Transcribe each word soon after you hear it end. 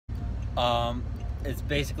It's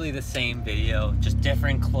basically the same video, just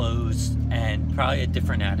different clothes and probably a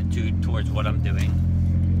different attitude towards what I'm doing.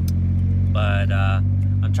 But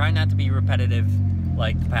I'm trying not to be repetitive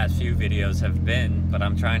like the past few videos have been, but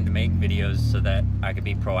I'm trying to make videos so that I could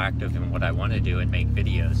be proactive in what I want to do and make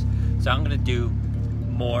videos. So I'm gonna do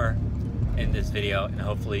more in this video and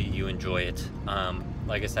hopefully you enjoy it.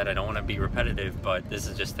 Like I said, I don't want to be repetitive, but this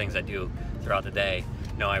is just things I do throughout the day.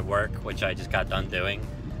 You know, I work, which I just got done doing,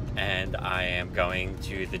 and I am going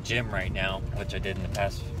to the gym right now, which I did in the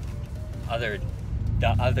past other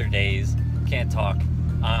days. Can't talk.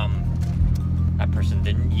 That person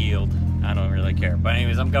didn't yield. I don't really care. But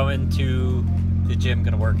anyways, I'm going to the gym,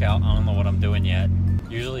 gonna work out. I don't know what I'm doing yet.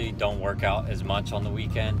 Usually don't work out as much on the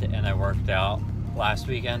weekend, and I worked out last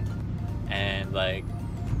weekend, and like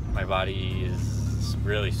my body is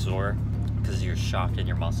really sore because you're shocked in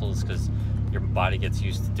your muscles because your body gets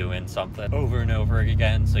used to doing something over and over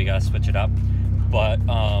again, so you gotta switch it up. But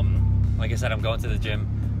like I said, I'm going to the gym.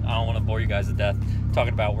 I don't want to bore you guys to death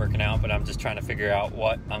talking about working out, but I'm just trying to figure out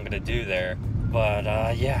what I'm gonna do there. But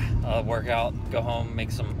yeah, I'll work out, go home, make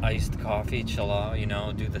some iced coffee, chill out, you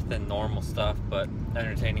know, do the normal stuff, but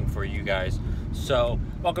entertaining for you guys. So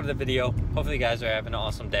welcome to the video. Hopefully you guys are having an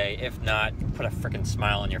awesome day. If not, put a freaking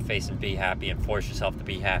smile on your face and be happy, and force yourself to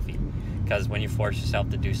be happy, because when you force yourself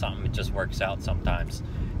to do something, it just works out sometimes.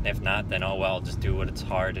 And if not, then oh well, just do what it's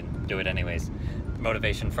hard and do it anyways.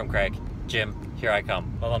 Motivation from Craig. Gym, here I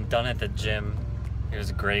come. Well, I'm done at the gym. It was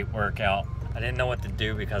a great workout. I didn't know what to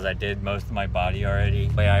do because I did most of my body already.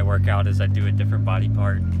 The way I work out is I do a different body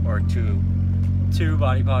part, or two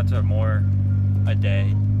body parts or more a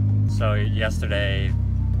day. So yesterday,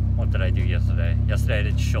 what did I do yesterday? Yesterday I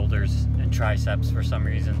did shoulders and triceps for some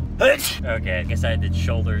reason. Okay, I guess I did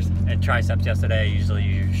shoulders and triceps yesterday. I usually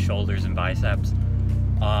use shoulders and biceps.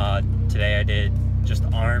 Today I did just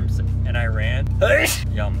arms and I ran.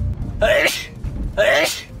 Yum.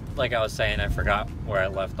 Like I was saying, I forgot where I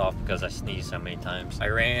left off because I sneezed so many times. I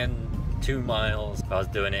ran 2 miles. I was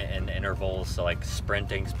doing it in intervals, so like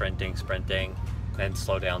sprinting, then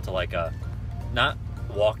slow down to like a, not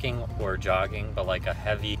walking or jogging, but like a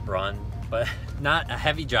heavy run, but not a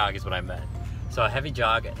heavy jog is what I meant. So a heavy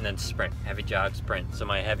jog and then sprint, heavy jog, sprint. So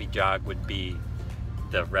my heavy jog would be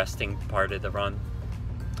the resting part of the run.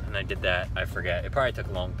 And I did that, I forget. It probably took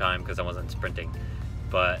a long time because I wasn't sprinting,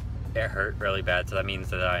 but it hurt really bad, so that means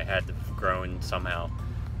that I had to have grown somehow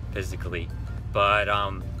physically. But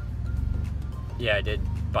yeah, I did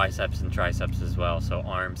biceps and triceps as well, so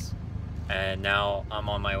arms. And now I'm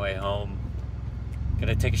on my way home.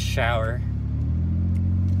 Gonna take a shower,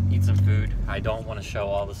 eat some food. I don't want to show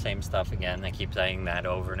all the same stuff again. I keep saying that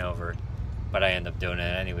over and over, but I end up doing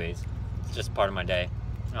it anyways. It's just part of my day.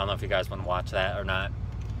 I don't know if you guys want to watch that or not.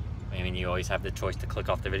 I mean, you always have the choice to click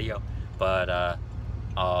off the video, but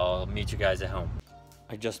I'll meet you guys at home.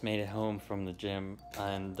 I just made it home from the gym,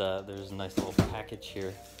 and there's a nice little package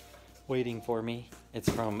here waiting for me. It's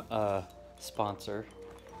from a sponsor.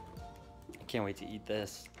 I can't wait to eat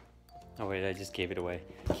this. Oh wait, I just gave it away.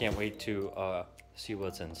 Can't wait to see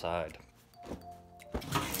what's inside.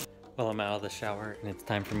 Well, I'm out of the shower and it's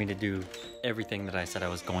time for me to do everything that I said I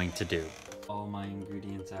was going to do. All my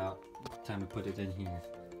ingredients out. Time to put it in here.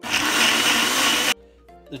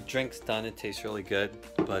 The drink's done, it tastes really good,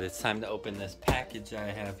 but it's time to open this package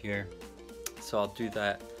I have here. So I'll do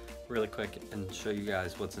that really quick and show you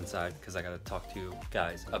guys what's inside, because I gotta talk to you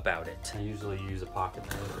guys about it. I usually use a pocket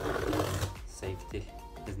knife. Safety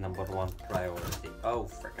is #1 priority. Oh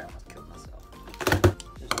frick, I almost killed myself.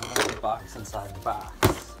 There's another box inside the box.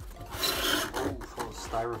 Oh, full of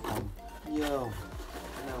styrofoam. Yo,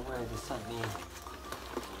 no way, they sent me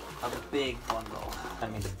a big bundle.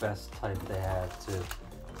 Sent me the best type they had too.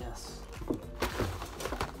 Yes.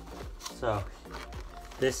 So,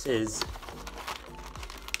 this is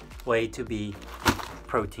way to be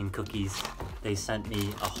protein cookies. They sent me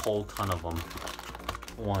a whole ton of them.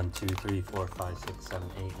 1, 2, 3, 4, 5, 6, 7,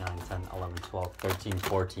 8, 9, 10, 11, 12, 13,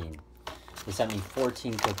 14. They sent me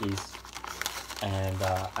 14 cookies. And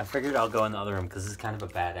I figured I'll go in the other room because this is kind of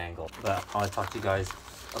a bad angle. But I want to talk to you guys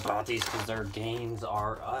about these because their gains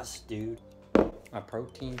are us, dude. A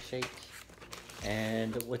protein shake.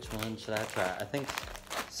 And which one should I try? I think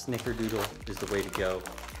Snickerdoodle is the way to go.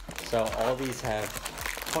 So all these have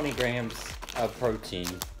 20 grams of protein.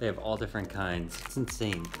 They have all different kinds. It's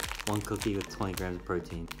insane. One cookie with 20 grams of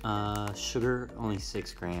protein. Sugar, only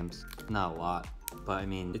 6 grams. Not a lot, but I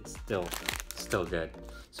mean, it's still good.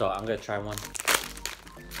 So I'm gonna try one.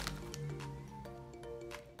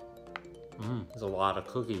 There's a lot of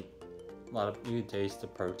cookie. You can taste the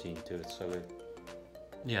protein too, it's so good.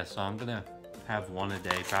 Yeah, so I'm gonna have one a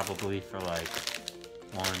day probably for like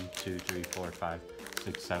 1, 2, 3, 4, 5,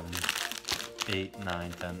 6, 7, 8,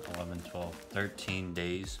 9, 10, 11, 12, 13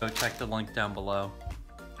 days. Go check the link down below.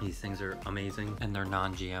 These things are amazing and they're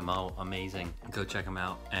non-GMO, amazing. Go check them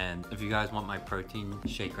out. And if you guys want my protein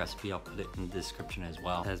shake recipe, I'll put it in the description as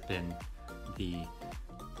well. It has been the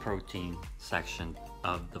protein section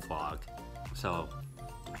of the vlog. So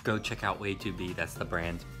go check out Way2B, that's the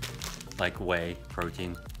brand. Like whey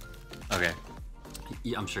protein. Okay,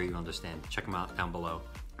 I'm sure you understand. Check them out down below.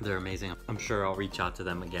 They're amazing. I'm sure I'll reach out to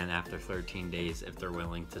them again after 13 days if they're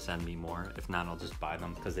willing to send me more. If not, I'll just buy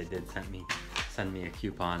them because they did send me a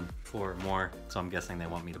coupon for more. So I'm guessing they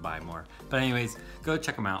want me to buy more. But anyways, go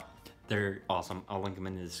check them out. They're awesome. I'll link them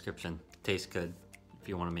in the description. Tastes good. If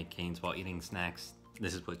you want to make gains while eating snacks,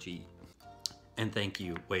 this is what you eat. And thank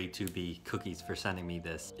you, Way2B Cookies, for sending me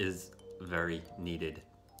this. It is very needed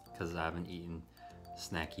because I haven't eaten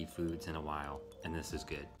snacky foods in a while, and this is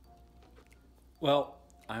good. Well,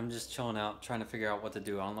 I'm just chilling out, trying to figure out what to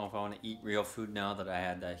do. I don't know if I want to eat real food now that I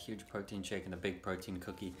had that huge protein shake and a big protein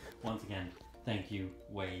cookie. Once again, thank you,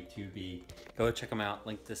 Way2B. Go check them out,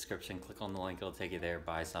 link description, click on the link, it'll take you there,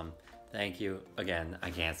 buy some. Thank you. Again, I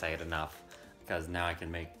can't say it enough because now I can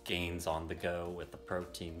make gains on the go with the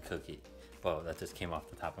protein cookie. Whoa, that just came off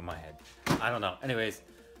the top of my head. I don't know. Anyways,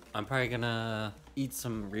 I'm probably gonna eat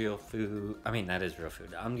some real food. I mean, that is real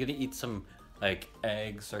food. I'm gonna eat some like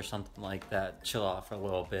eggs or something like that, chill out for a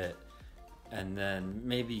little bit, and then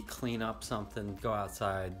maybe clean up something, go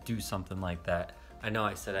outside, do something like that. I know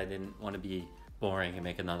I said I didn't want to be boring and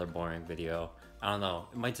make another boring video. I don't know,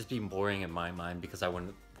 it might just be boring in my mind because I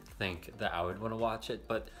wouldn't think that I would want to watch it,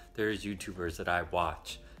 but there's YouTubers that I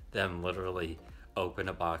watch them literally open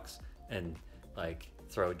a box and like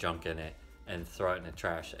throw junk in it and throw it in the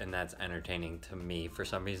trash, and that's entertaining to me for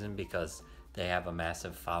some reason because they have a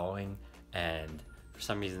massive following and for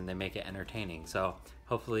some reason they make it entertaining. So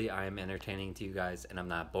hopefully I am entertaining to you guys and I'm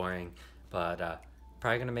not boring, but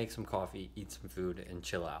probably gonna make some coffee, eat some food, and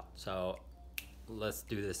chill out. So let's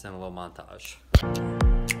do this in a little montage.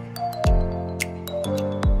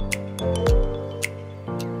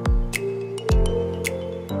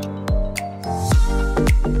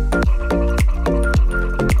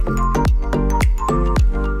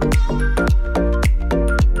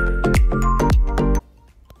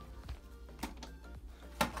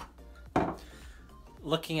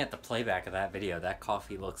 Looking at the playback of that video, that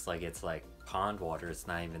coffee looks like it's like pond water. It's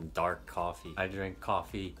not even dark coffee. I drink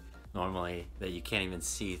coffee normally that you can't even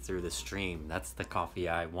see through the stream. That's the coffee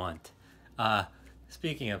I want.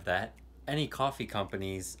 Speaking of that, any coffee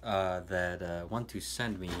companies that want to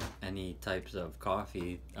send me any types of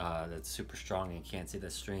coffee that's super strong and can't see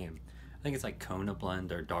the stream, I think it's like Kona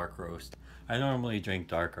Blend or Dark Roast. I normally drink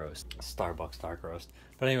Dark Roast, Starbucks Dark Roast.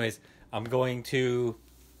 But anyways, I'm going to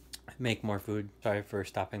make more food. Sorry for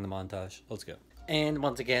stopping the montage. Let's go. And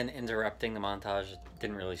once again, interrupting the montage.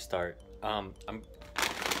 Didn't really start. I'm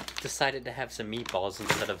decided to have some meatballs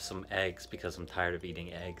instead of some eggs because I'm tired of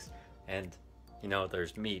eating eggs. And you know,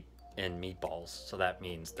 there's meat in meatballs, so that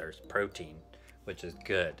means there's protein, which is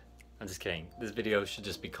good. I'm just kidding. This video should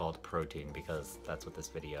just be called Protein because that's what this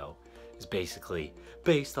video is basically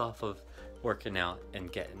based off of, working out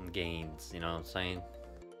and getting gains, you know what I'm saying?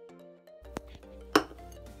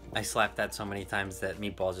 I slapped that so many times that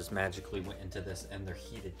meatballs just magically went into this, and they're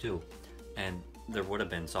heated too. And there would have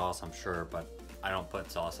been sauce, I'm sure, but I don't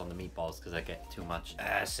put sauce on the meatballs because I get too much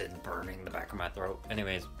acid burning the back of my throat.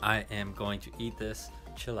 Anyways, I am going to eat this,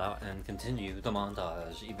 chill out, and continue the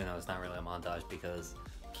montage, even though it's not really a montage because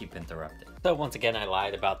I keep interrupting. So once again, I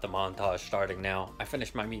lied about the montage starting now. I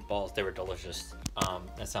finished my meatballs. They were delicious.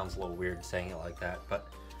 That sounds a little weird saying it like that, but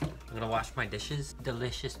I'm gonna wash my dishes.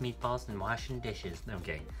 Delicious meatballs and washing dishes.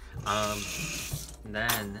 Okay.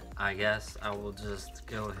 Then I guess I will just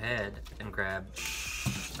go ahead and grab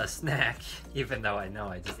a snack, even though I know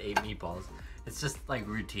I just ate meatballs. It's just like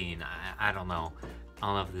routine. I don't know. I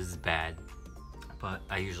don't know if this is bad, but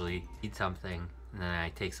I usually eat something and then I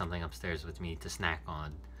take something upstairs with me to snack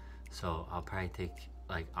on. So I'll probably take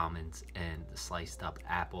like almonds and a sliced up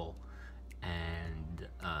apple and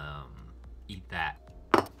eat that.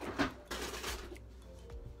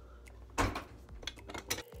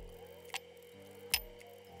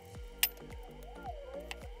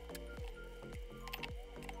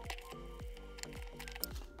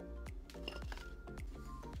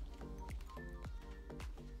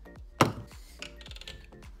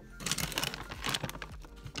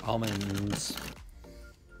 Almonds.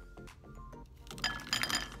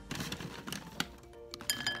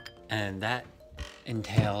 And that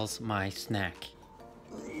entails my snack.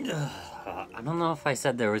 I don't know if I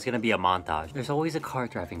said there was gonna be a montage. There's always a car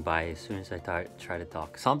driving by as soon as I try to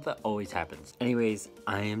talk. Something always happens. Anyways,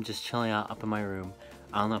 I am just chilling out up in my room.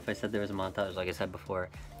 I don't know if I said there was a montage, like I said before.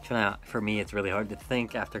 Chilling out. For me, it's really hard to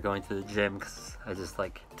think after going to the gym because I just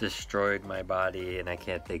like destroyed my body and I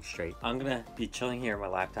can't think straight. I'm gonna be chilling here. My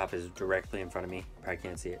laptop is directly in front of me. Probably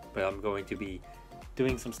can't see it, but I'm going to be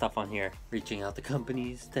doing some stuff on here, reaching out to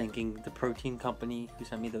companies, thanking the Protien company who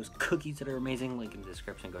sent me those cookies that are amazing. Link in the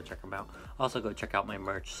description, go check them out. Also go check out my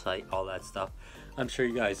merch site, all that stuff. I'm sure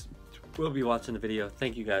you guys will be watching the video.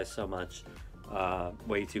 Thank you guys so much.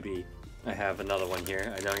 Way to be. I have another one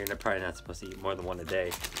here. I know you're probably not supposed to eat more than one a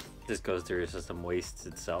day. This goes through your system, wastes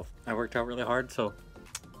itself. I worked out really hard, so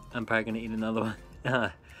I'm probably gonna eat another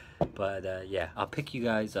one. But yeah, I'll pick you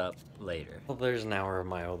guys up later. Well, there's an hour of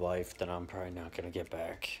my old life that I'm probably not gonna get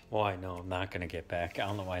back. Well, I know I'm not gonna get back. I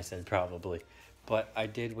don't know why I said probably, but I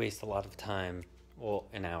did waste a lot of time, well,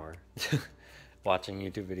 an hour, watching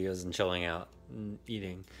YouTube videos and chilling out and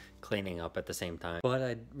eating, cleaning up at the same time. But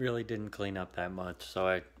I really didn't clean up that much, so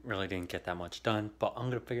I really didn't get that much done. But I'm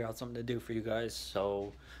gonna figure out something to do for you guys,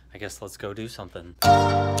 so I guess let's go do something.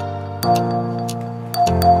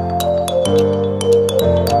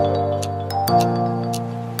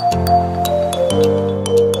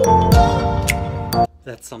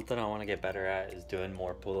 That's something I want to get better at, is doing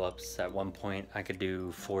more pull-ups. At one point I could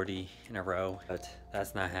do 40 in a row, but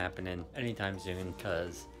that's not happening anytime soon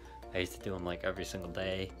because I used to do them like every single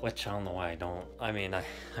day, which I don't know why I don't. I mean, I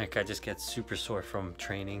just get super sore from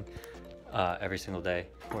training every single day.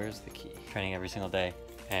 Where's the key? Training every single day,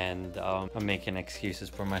 and I'm making excuses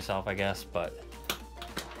for myself, I guess, but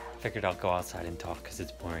figured I'll go outside and talk because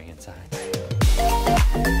it's boring inside.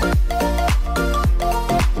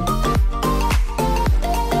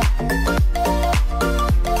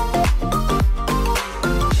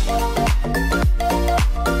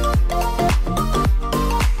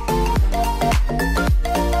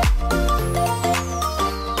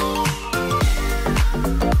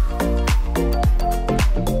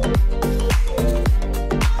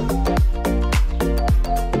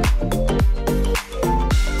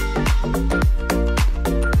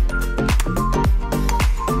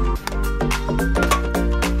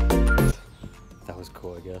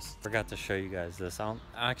 Forgot to show you guys this. I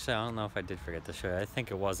don't know if I did forget to show you. I think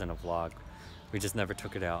it was in a vlog. We just never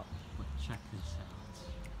took it out. But check this out.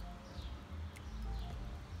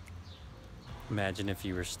 Imagine if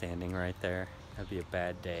you were standing right there. That'd be a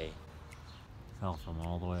bad day. Fell from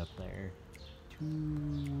all the way up there to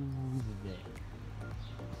there.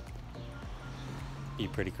 Be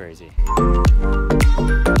pretty crazy.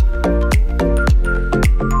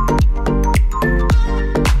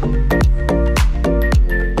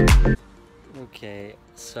 Okay,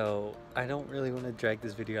 so I don't really want to drag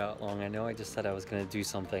this video out long. I know I just said I was going to do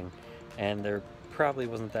something, and there probably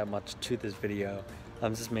wasn't that much to this video.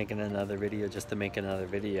 I'm just making another video just to make another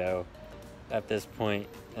video at this point,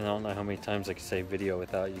 and I don't know how many times I can say video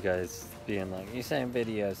without you guys being like, you saying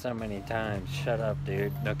video so many times, shut up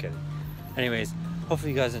dude. No kidding. Anyways,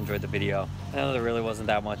 hopefully you guys enjoyed the video. I know there really wasn't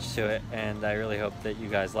that much to it, and I really hope that you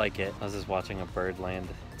guys like it. I was just watching a bird land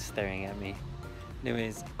staring at me.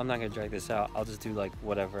 Anyways, I'm not gonna drag this out. I'll just do like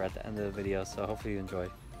whatever at the end of the video, so hopefully you enjoy.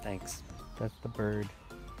 Thanks. That's the bird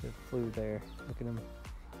that flew there. Look at him.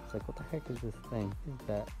 It's like, what the heck is this thing? Is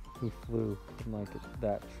that he flew from like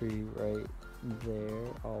that tree right there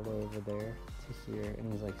all the way over there to here,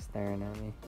 and he's like staring at me.